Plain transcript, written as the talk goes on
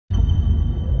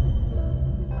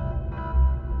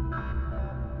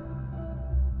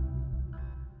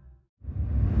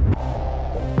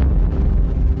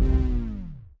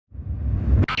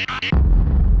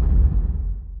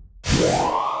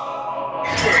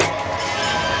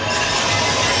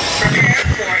Prepare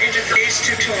for interface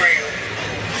tutorial.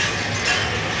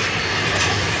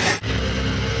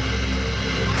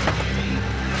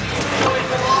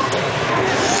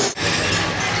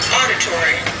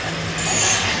 Auditory.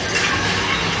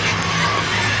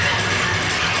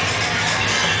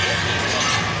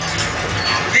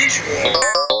 Visual.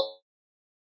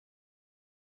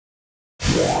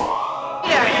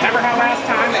 Remember how last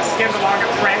time they skimmed along a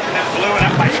trench and then blew it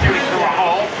up by shooting through a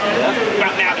hole?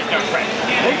 Well, now there's no trench.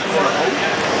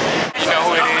 You know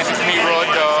who it is, it's me, Raw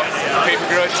Dog, Paper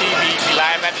Girl TV, we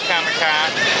live at the Comic-Con.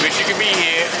 Wish you could be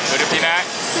here, but if you're not...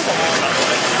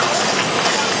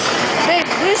 Babe,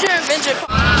 who's your adventure?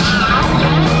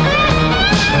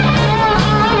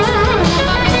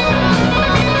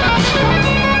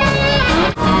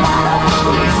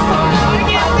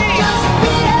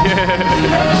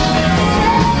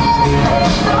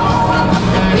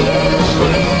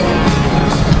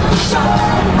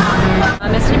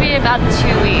 It's going to be about 2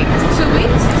 weeks. 2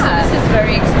 weeks? So this is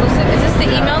very exclusive. Is this the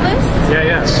email list?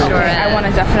 Yeah. Sure. I want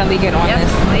to definitely get on this.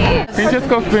 Please. Can you just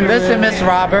go spin Listen, Miss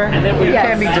Robert, you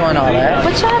can't be doing all that.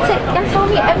 But y'all told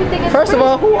me everything is First of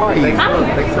all, who are you? I'm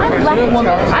black woman.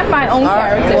 I'm my own All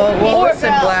right, character. well,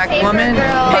 listen, black woman.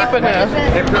 Paper girl.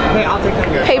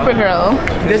 Paper girl.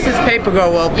 This is Paper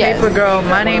Girl. Well, Yes. Paper Girl,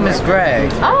 my name is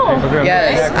Greg. Oh.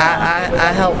 Yes,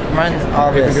 I help run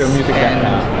all this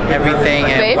and everything.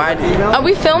 And Babe, why? are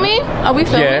we filming? Are we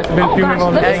filming? Yeah, it's been oh filming gosh,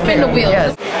 on let me the- spin the wheel.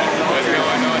 Yes. What's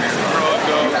going on? It's Raw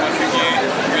Dog once again.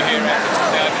 We're here at the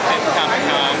 2010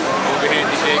 Comic-Con over here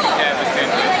at the Sega Capitol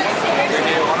Center.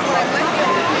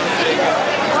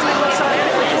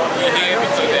 We're here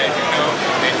because as you know,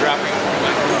 they're dropping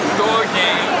store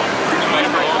games pretty much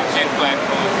on and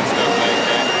platforms and stuff like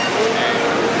that.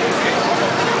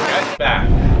 Back.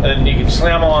 And then you can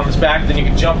slam him on his back, then you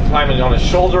can jump, climb him on his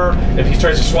shoulder. If he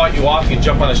tries to swat you off, you can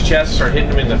jump on his chest, start hitting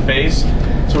him in the face.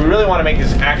 So we really want to make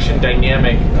this action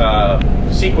dynamic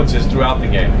sequences throughout the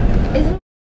game.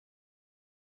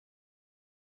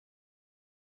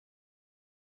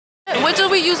 What do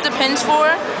we use the pins for?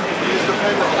 Use the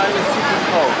pen to find the secret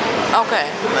code. Okay.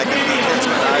 Like a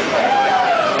enhancement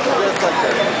iPad. Just like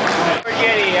that.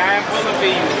 Spaghetti, I am full of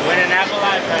you. Win an Apple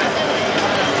iPad.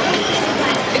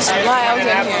 It's why I was in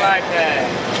Apple here. iPad.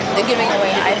 They're giving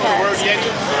away iPads.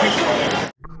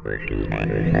 Yeti.